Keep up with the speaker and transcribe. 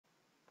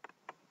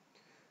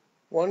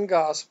One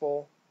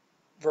Gospel,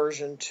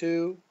 version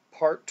 2,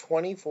 part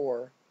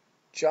 24,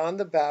 John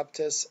the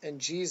Baptist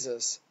and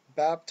Jesus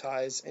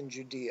baptize in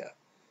Judea.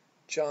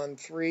 John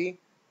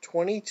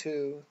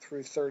 3:22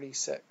 through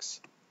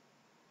 36.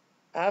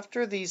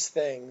 After these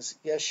things,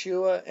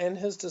 Yeshua and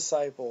his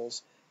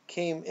disciples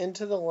came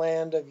into the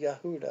land of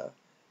Yehuda,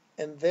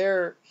 and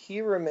there he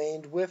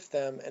remained with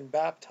them and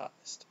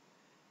baptized.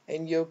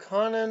 And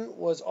Yochanan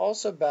was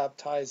also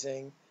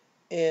baptizing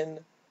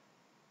in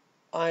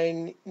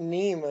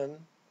Aineman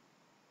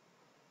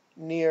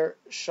near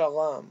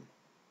Shalom,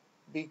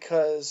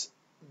 because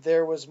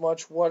there was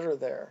much water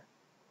there.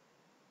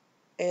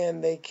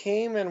 And they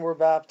came and were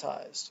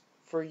baptized,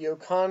 for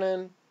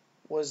Yochanan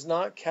was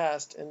not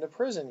cast into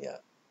prison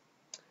yet.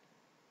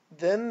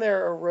 Then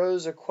there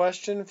arose a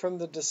question from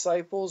the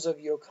disciples of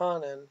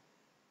Yochanan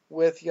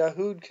with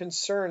Yahud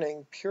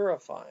concerning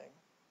purifying.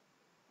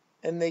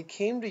 And they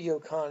came to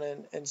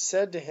Yochanan and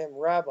said to him,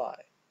 Rabbi,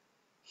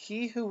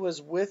 he who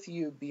was with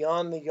you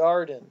beyond the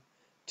Jordan,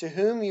 to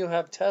whom you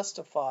have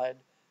testified,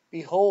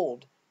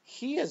 behold,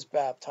 he is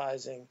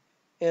baptizing,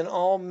 and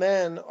all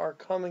men are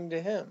coming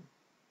to him.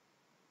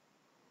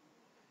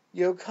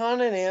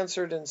 Yochanan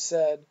answered and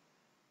said,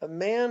 a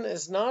man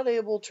is not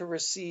able to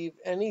receive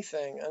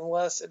anything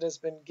unless it has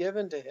been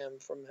given to him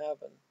from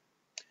heaven.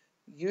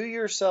 You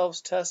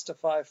yourselves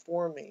testify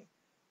for me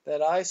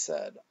that I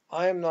said,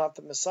 I am not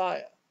the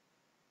Messiah,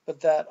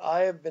 but that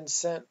I have been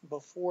sent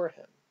before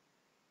him.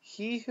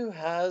 He who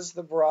has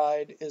the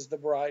bride is the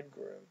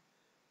bridegroom,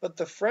 but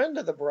the friend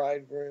of the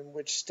bridegroom,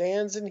 which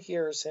stands and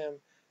hears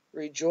him,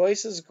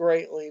 rejoices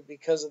greatly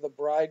because of the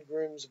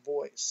bridegroom's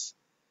voice.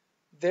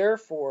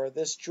 Therefore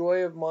this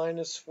joy of mine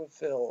is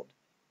fulfilled.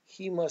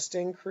 He must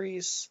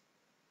increase,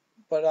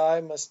 but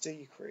I must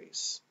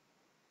decrease.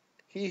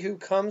 He who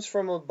comes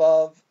from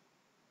above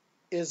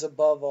is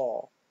above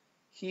all.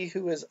 He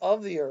who is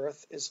of the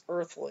earth is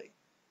earthly,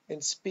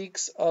 and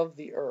speaks of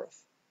the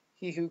earth.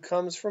 He who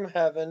comes from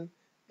heaven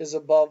is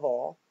above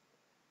all,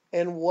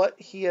 and what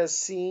he has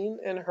seen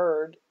and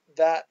heard,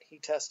 that he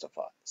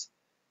testifies.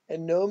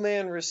 And no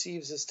man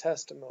receives his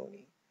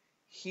testimony.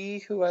 He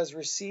who has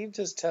received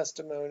his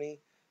testimony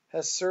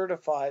has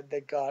certified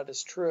that God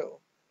is true.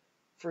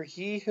 For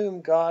he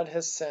whom God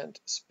has sent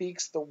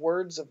speaks the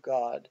words of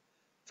God,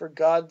 for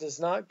God does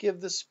not give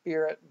the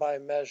Spirit by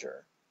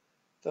measure.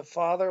 The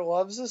Father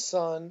loves the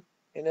Son,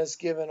 and has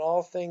given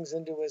all things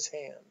into his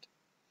hand.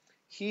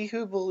 He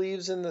who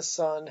believes in the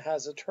Son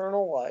has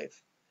eternal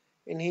life,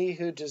 and he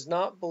who does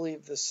not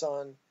believe the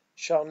Son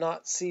shall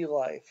not see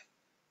life,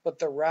 but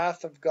the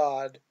wrath of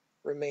God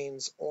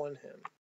remains on him.